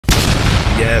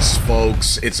Yes,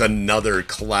 folks, it's another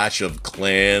Clash of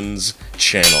Clans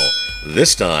channel.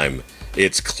 This time,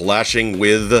 it's clashing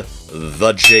with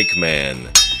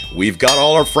TheJakeman. We've got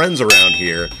all our friends around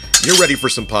here. You're ready for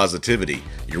some positivity.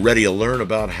 You're ready to learn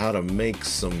about how to make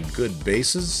some good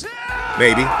bases?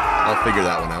 Maybe. I'll figure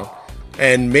that one out.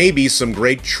 And maybe some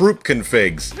great troop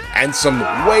configs. And some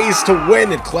ways to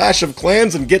win at Clash of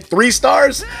Clans and get 3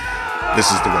 stars?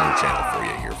 This is the wrong channel for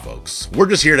you here, folks. We're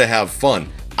just here to have fun.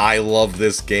 I love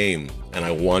this game, and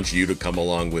I want you to come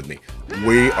along with me.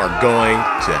 We are going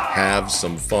to have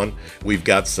some fun. We've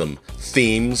got some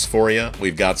themes for you.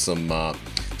 We've got some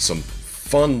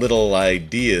fun little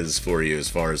ideas for you as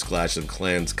far as Clash of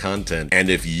Clans content. And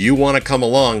if you want to come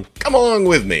along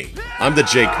with me. I'm the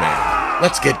JDMediaHub.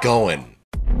 Let's get going.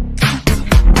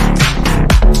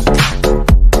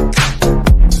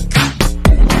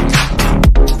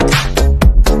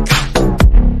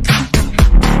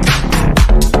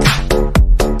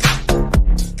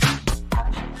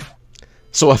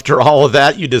 So after all of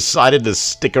that, you decided to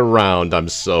stick around. I'm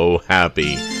so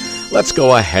happy. Let's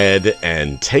go ahead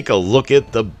and take a look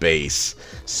at the base.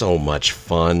 So much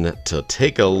fun to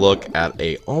take a look at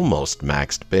a almost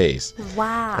maxed base.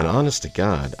 Wow. And honest to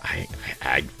God, I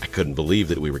couldn't believe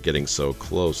that we were getting so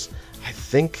close. I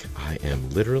think I am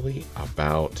literally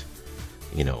about,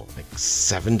 like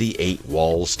 78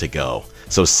 walls to go.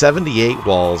 So 78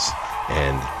 walls,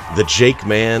 and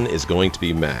TheJakeman is going to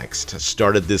be maxed. I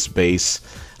started this base,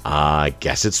 I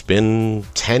guess it's been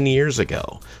 10 years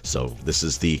ago. So this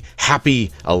is the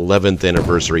happy 11th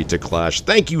anniversary to Clash.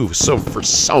 Thank you for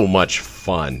so much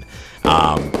fun.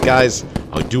 Guys,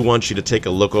 I do want you to take a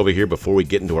look over here before we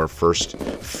get into our first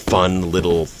fun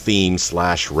little theme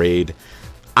 / raid.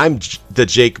 I'm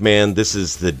TheJakeman, this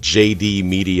is the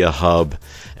JDMediaHub,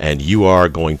 and you are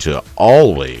going to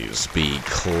always be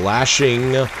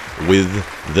clashing with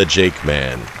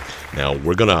TheJakeman. Now,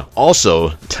 we're going to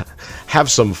also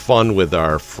have some fun with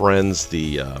our friends,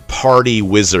 the party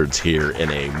wizards here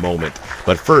in a moment.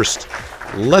 But first,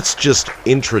 let's just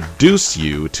introduce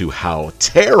you to how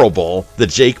terrible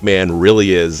TheJakeman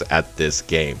really is at this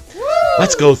game. Woo!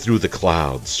 Let's go through the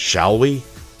clouds, shall we?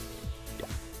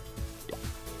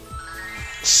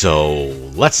 So,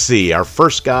 let's see, our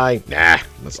first guy,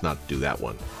 let's not do that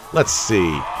one. Let's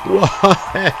see,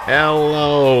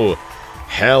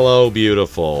 hello,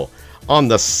 beautiful, on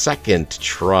the second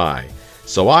try.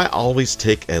 So I always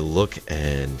take a look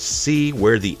and see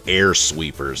where the air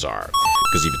sweepers are.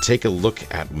 Because if you take a look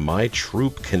at my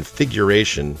troop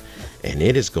configuration, and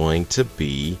it is going to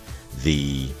be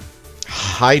the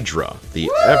Hydra, the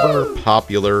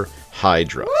ever-popular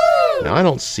Hydra. Now, I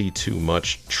don't see too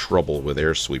much trouble with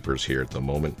air sweepers here at the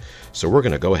moment, so we're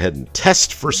going to go ahead and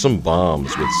test for some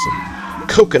bombs with some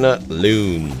coconut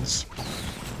loons.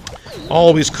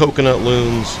 Always coconut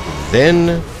loons,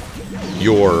 then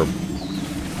your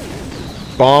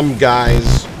bomb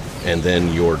guys, and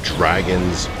then your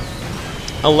dragons.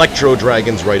 Electro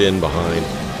dragons right in behind.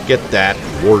 Get that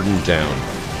warden down.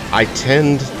 I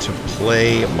tend to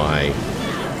play my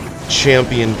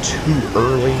champion too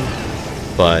early,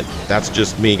 but that's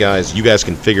just me, guys. You guys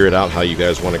can figure it out how you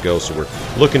guys want to go. So we're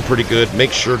looking pretty good.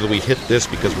 Make sure that we hit this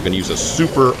because we're going to use a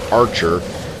super archer.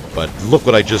 But look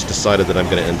what I just decided that I'm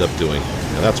going to end up doing.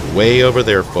 Now that's way over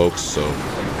there, folks. So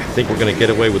I think we're going to get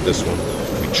away with this one.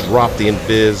 We drop the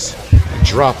invis,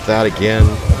 drop that again,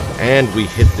 and we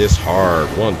hit this hard.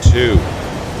 1, 2.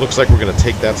 Looks like we're going to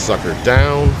take that sucker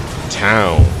down.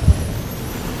 Town.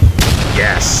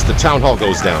 Yes, the town hall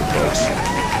goes down, folks.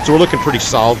 So we're looking pretty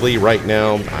solidly right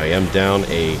now. I am down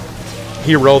a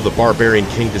hero. The Barbarian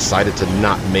King decided to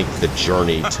not make the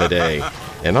journey today.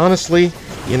 And honestly,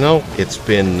 it's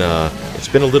been a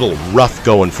little rough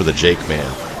going for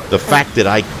TheJakeman. The fact that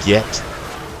I get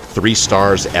 3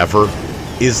 stars ever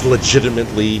is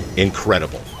legitimately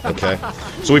incredible. Okay,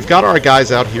 so we've got our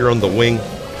guys out here on the wing.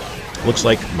 Looks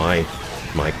like my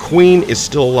queen is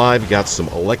still alive. Got some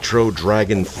Electro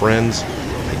Dragon friends.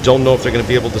 I don't know if they're going to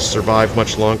be able to survive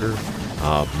much longer.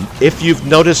 If you've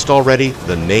noticed already,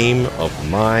 the name of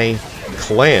my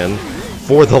clan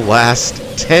for the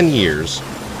last 10 years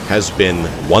has been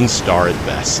 1 star at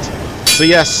best. So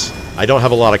yes, I don't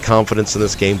have a lot of confidence in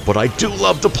this game, but I do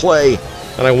love to play,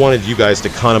 and I wanted you guys to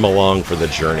come along for the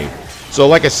journey. So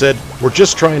like I said, we're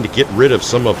just trying to get rid of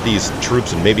some of these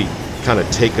troops and maybe kind of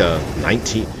take a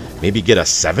 19, maybe get a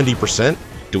 70%.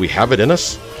 Do we have it in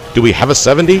us? Do we have a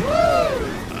 70?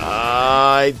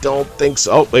 I don't think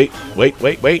so. Oh, wait.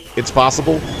 It's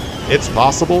possible. It's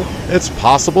possible. It's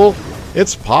possible.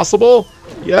 It's possible.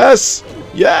 Yes.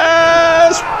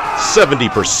 Yes.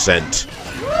 70%.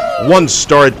 1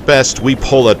 star at best. We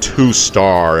pull a 2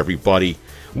 star, everybody.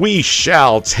 We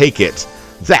shall take it.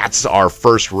 That's our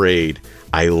first raid.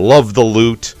 I love the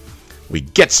loot. We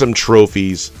get some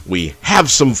trophies. We have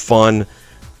some fun.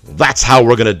 That's how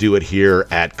we're going to do it here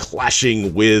at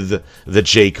Clashing with the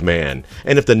JDMediaHub.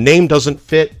 And if the name doesn't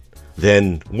fit,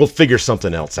 then we'll figure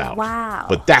something else out. Wow.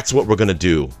 But that's what we're going to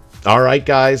do. All right,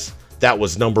 guys, that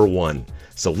was number 1.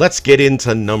 So let's get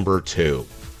into number 2.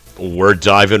 We're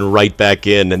diving right back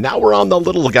in, and now we're on the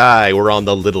little guy. We're on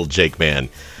the little JDMediaHub.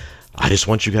 I just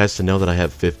want you guys to know that I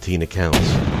have 15 accounts.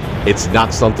 It's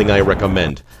not something I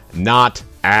recommend. Not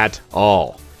at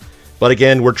all. But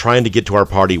again, we're trying to get to our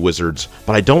party wizards,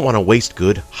 but I don't want to waste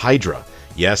good Hydra.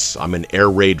 Yes, I'm an air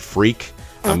raid freak.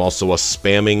 I'm also a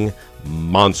spamming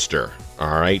monster.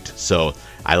 Alright, so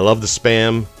I love the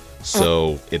spam,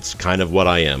 so it's kind of what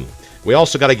I am. We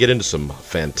also got to get into some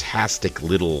fantastic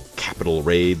little capital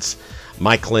raids.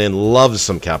 My clan loves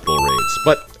some capital raids,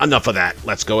 but enough of that.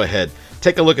 Let's go ahead.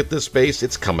 Take a look at this base.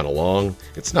 It's coming along.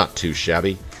 It's not too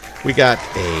shabby. We got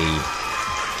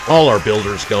all our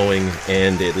builders going,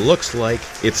 and it looks like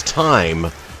it's time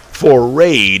for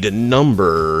raid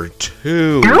number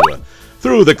 2.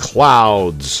 Through the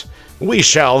clouds, we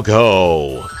shall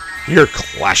go. You're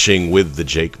clashing with the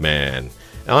JDMediaHub.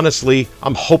 Honestly,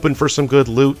 I'm hoping for some good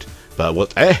loot, but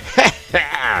what?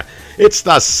 It's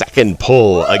the second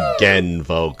pull again,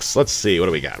 folks. Let's see. What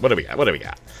do we got? What do we got? What do we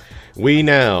got? We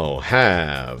now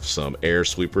have some air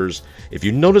sweepers. If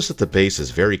you notice that the base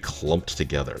is very clumped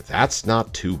together, that's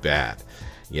not too bad.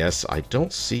 Yes, I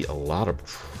don't see a lot of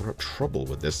trouble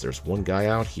with this. There's one guy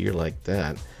out here like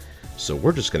that. So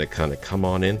we're just going to kind of come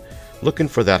on in, looking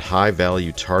for that high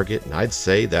value target, and I'd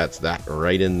say that's that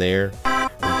right in there.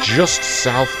 Just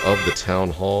south of the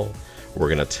town hall, we're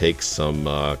going to take some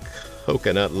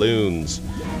coconut loons.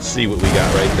 See what we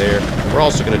got right there. We're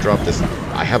also going to drop this.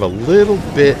 I have a little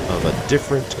bit of a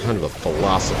different kind of a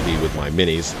philosophy with my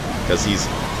minis, because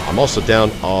I'm also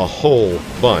down a whole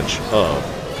bunch of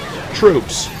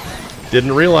troops.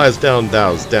 Didn't realize that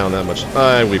was down that much.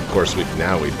 Now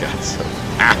we've got some.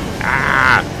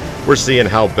 We're seeing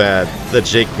how bad the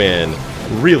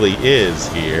JDMediaHub really is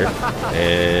here,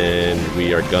 and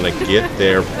we are gonna get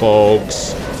there,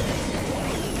 folks.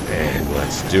 And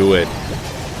let's do it.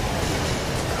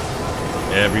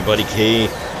 Everybody key.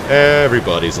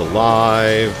 Everybody's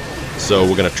alive. So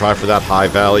we're gonna try for that high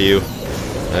value.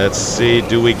 Let's see.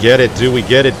 Do we get it? Do we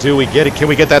get it? Do we get it? Can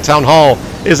we get that town hall?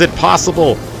 Is it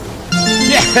possible?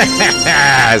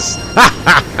 Yes!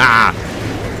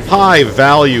 High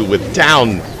value with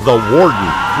down the warden.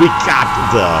 We got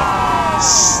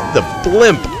the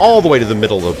blimp all the way to the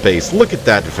middle of the base. Look at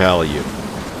that value.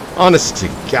 Honest to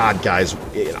God, guys,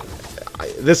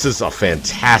 this is a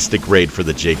fantastic raid for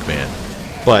the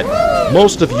JDMediaHub. But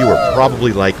most of you are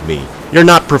probably like me. You're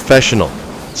not professional,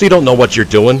 so you don't know what you're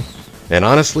doing. And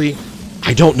honestly,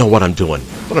 I don't know what I'm doing,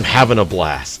 but I'm having a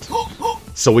blast.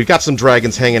 So we've got some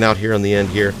dragons hanging out here on the end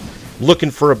here, looking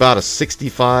for about a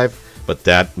 65, but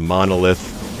that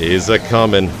monolith is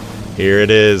a-coming. Here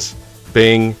it is.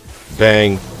 Bing,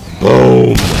 bang,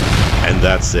 boom. And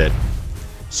that's it.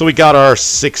 So we got our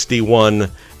 61,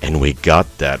 and we got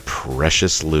that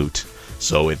precious loot.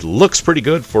 So it looks pretty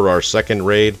good for our second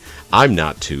raid. I'm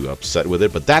not too upset with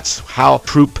it, but that's how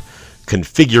troop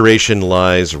configuration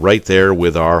lies right there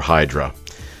with our Hydra.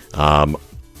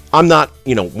 I'm not,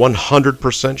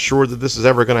 100% sure that this is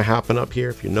ever going to happen up here.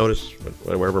 If you notice,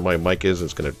 wherever my mic is,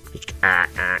 it's going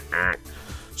to...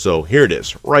 So here it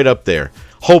is, right up there.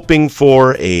 Hoping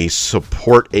for a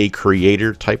support a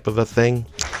creator type of a thing.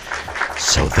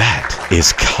 So that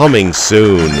is coming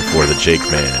soon for the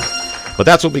JDMediaHub. But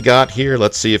that's what we got here.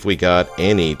 Let's see if we got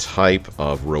any type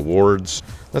of rewards.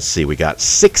 Let's see, we got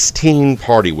 16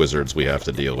 party wizards we have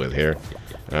to deal with here.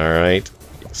 Alright,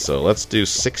 so let's do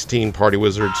 16 party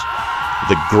wizards.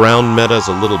 The ground meta is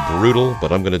a little brutal,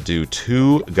 but I'm going to do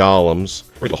 2 golems.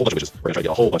 We're going to do a whole bunch of witches. We're going to try to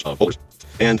get a whole bunch of boulders.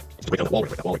 And let's break down that wall. We're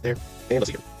going to break that wall right there. And let's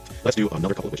see here. Let's do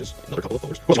another couple of witches, another couple of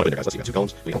boulders. Who else want to do, guys? Let's see, we got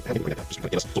 2 golems. We don't have any, we're going to just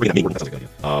get us. So we're going to main, that's not a good idea.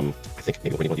 I think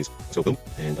maybe we'll bring in one of these. Let's go boom.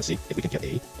 And let's see if we can get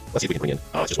a... Let's see if we can bring in...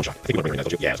 it's just one shot. I think we're going to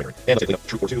bring in, yeah, it's right. And let's clean up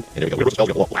troop 4-2. And there we go. We're going to spells.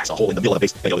 We're going to blast a hole in the middle of the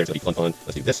base. And there's going to be fun.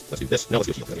 Let's do this. Let's do this. Now let's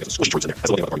do a heal. Let's get some squishy troops in there. That's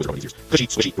the one thing about party wizards are these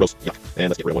years. Squishy, gross, yuck.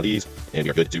 And let's get rid of one of these. And we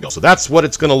are good to go. So that's what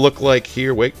it's going to look like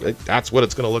here. Wait, that's what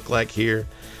it's going to look like here.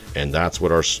 And that's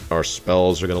what our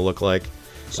spells are going to look like.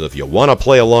 So if you want to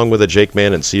play along with a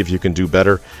JDMediaHub and see if you can do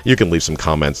better, you can leave some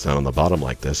comments down on the bottom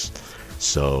like this.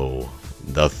 So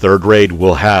the third raid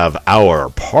will have our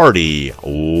party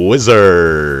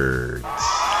wizards.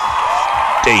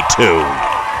 Day 2.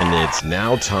 And it's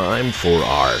now time for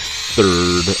our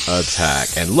third attack.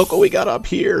 And look what we got up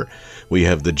here. we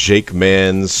have the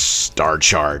JDMediaHub star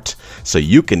chart, so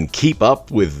you can keep up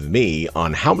with me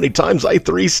on how many times I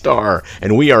 3-star,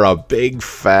 and we are a big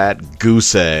fat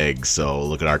goose egg. So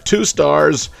look at our 2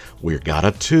 stars, we got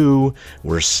a 2,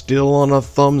 we're still on a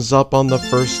thumbs up on the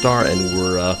 1st star, and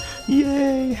we're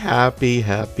yay,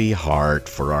 happy heart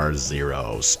for our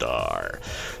 0 star.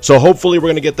 So hopefully we're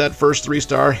gonna get that first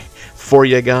 3-star for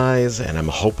you guys, and I'm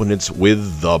hoping it's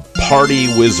with the Party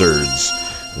Wizards,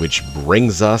 which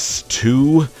brings us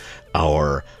to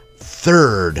our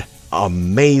 3rd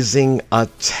amazing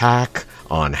attack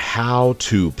on how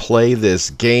to play this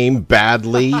game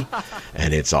badly,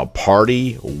 and it's a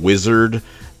Party Wizard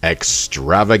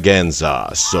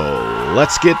extravaganza. So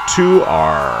let's get to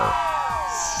our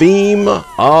theme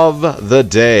of the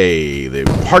day, the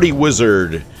Party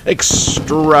Wizard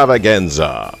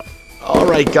extravaganza.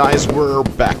 Alright guys, we're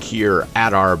back here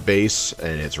at our base,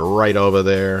 and it's right over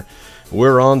there.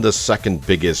 We're on the 2nd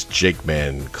biggest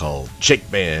JDMediaHub called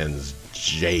JDMediaHub's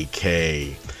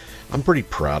JK. I'm pretty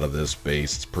proud of this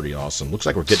base, it's pretty awesome. Looks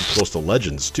like we're getting close to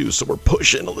Legends too, so we're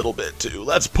pushing a little bit too.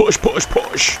 Let's push!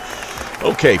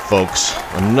 Okay folks,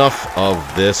 enough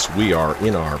of this. We are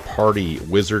in our Party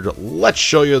Wizard. Let's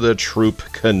show you the troop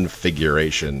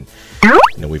configuration.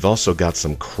 Now we've also got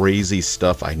some crazy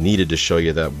stuff. I needed to show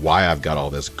you that why I've got all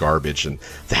this garbage, and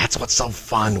that's what's so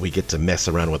fun. We get to mess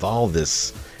around with all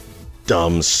this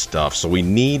dumb stuff. So we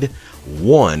need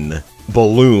 1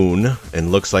 balloon,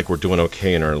 and looks like we're doing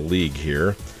okay in our league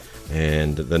here.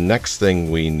 And the next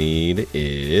thing we need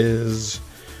is,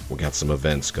 we got some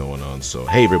events going on. So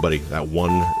hey everybody, that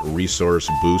 1 resource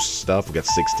boost stuff, we got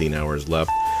 16 hours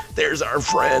left. There's our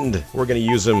friend. We're gonna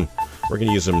use him. We're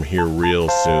gonna use him here real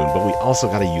soon. But we also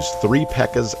gotta use 3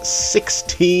 P.E.K.K.A.s,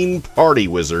 16 Party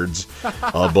Wizards,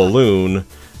 a balloon,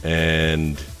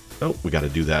 and oh, we gotta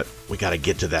do that. We gotta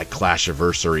get to that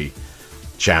Clash-iversary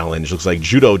challenge. Looks like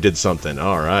Judo did something.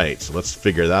 Alright, so let's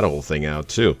figure that whole thing out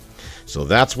too. So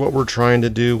that's what we're trying to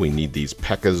do. We need these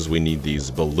P.E.K.K.A.s, we need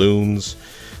these balloons,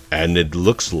 and it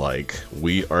looks like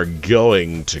we are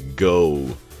going to go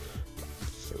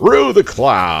through the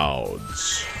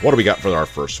clouds. What do we got for our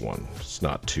first one? It's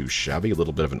not too shabby. A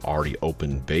little bit of an already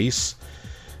open base.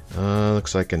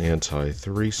 Looks like an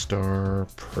anti-3-star.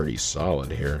 Pretty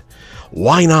solid here.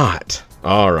 Why not?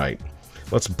 Alright.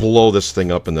 Let's blow this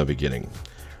thing up in the beginning.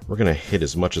 We're going to hit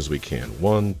as much as we can.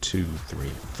 1, 2, 3,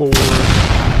 4.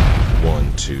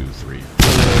 1, 2, 3,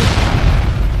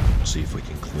 4. See if we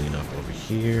can clean up over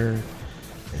here.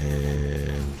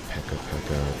 And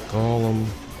P.E.K.K.A. Golem.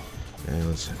 And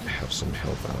let's have some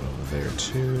help out over there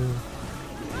too.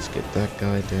 Let's get that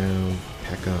guy down.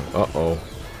 P.E.K.K.A. Uh-oh.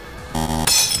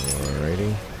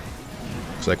 Alrighty.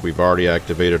 Looks like we've already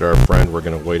activated our friend. We're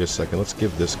going to wait a second. Let's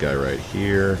give this guy right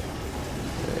here.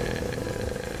 And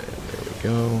there we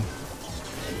go.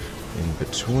 In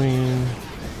between.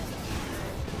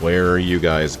 Where are you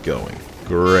guys going?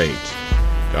 Great.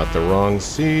 Got the wrong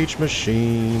siege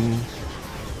machine.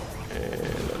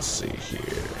 And let's see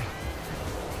here.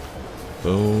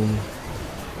 Boom.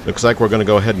 Looks like we're going to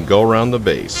go ahead and go around the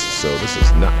base. So this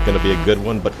is not going to be a good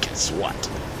one, but guess what?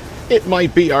 It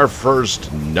might be our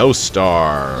first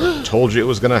no-star. Told you it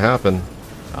was going to happen.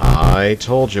 I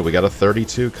told you. We got a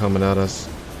 32 coming at us.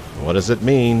 What does it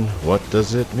mean? What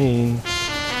does it mean?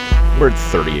 We're at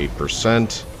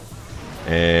 38%.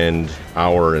 And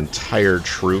our entire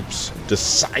troops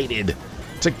decided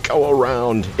to go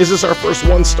around. Is this our first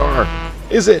 1-star?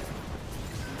 Is it?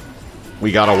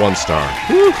 We got a 1-star.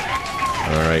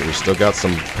 Alright, we still got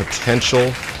some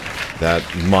potential. That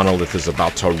monolith is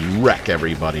about to wreck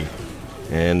everybody.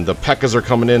 And the P.E.K.K.A.s are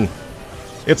coming in.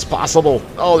 It's possible.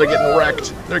 Oh, they're getting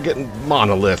wrecked. They're getting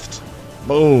monolithed.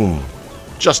 Boom.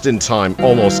 Just in time.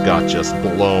 Almost got just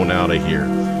blown out of here.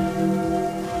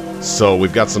 So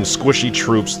we've got some squishy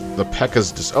troops. The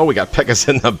P.E.K.K.A.s... Oh, we got P.E.K.K.A.s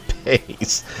in the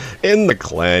base. In the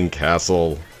clan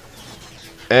castle.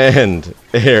 And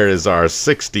here is our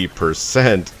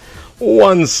 60%.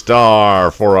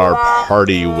 1-star for our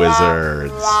Party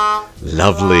Wizards.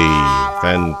 Lovely.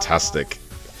 Fantastic.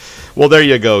 Well, there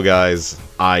you go, guys.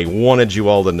 I wanted you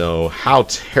all to know how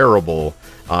terrible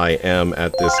I am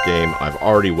at this game. I've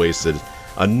already wasted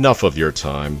enough of your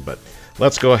time, but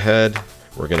let's go ahead.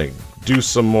 We're going to do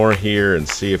some more here and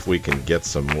see if we can get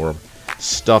some more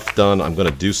stuff done. I'm going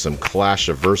to do some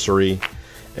Clash-iversary,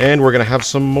 and we're going to have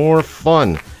some more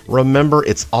fun. Remember,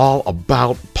 it's all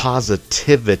about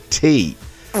positivity.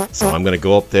 So I'm going to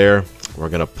go up there. We're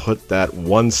going to put that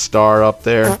 1-star up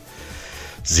there.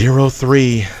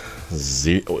 03.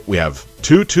 We have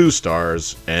 2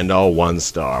 2-stars and a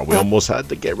 1-star. We almost had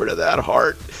to get rid of that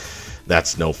heart.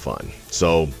 That's no fun.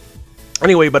 So,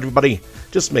 anyway, everybody,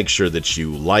 just make sure that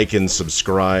you like and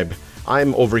subscribe.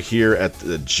 I'm over here at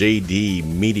the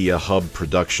JDMediaHub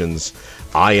Productions.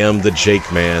 I am the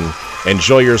JDMediaHub.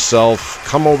 Enjoy yourself.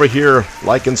 Come over here,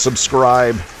 like and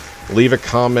subscribe. Leave a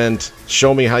comment.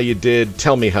 Show me how you did.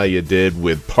 Tell me how you did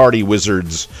with party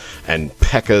wizards and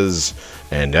pekkas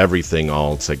and everything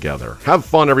all together. Have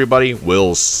fun, everybody.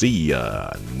 We'll see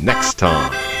ya next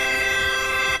time.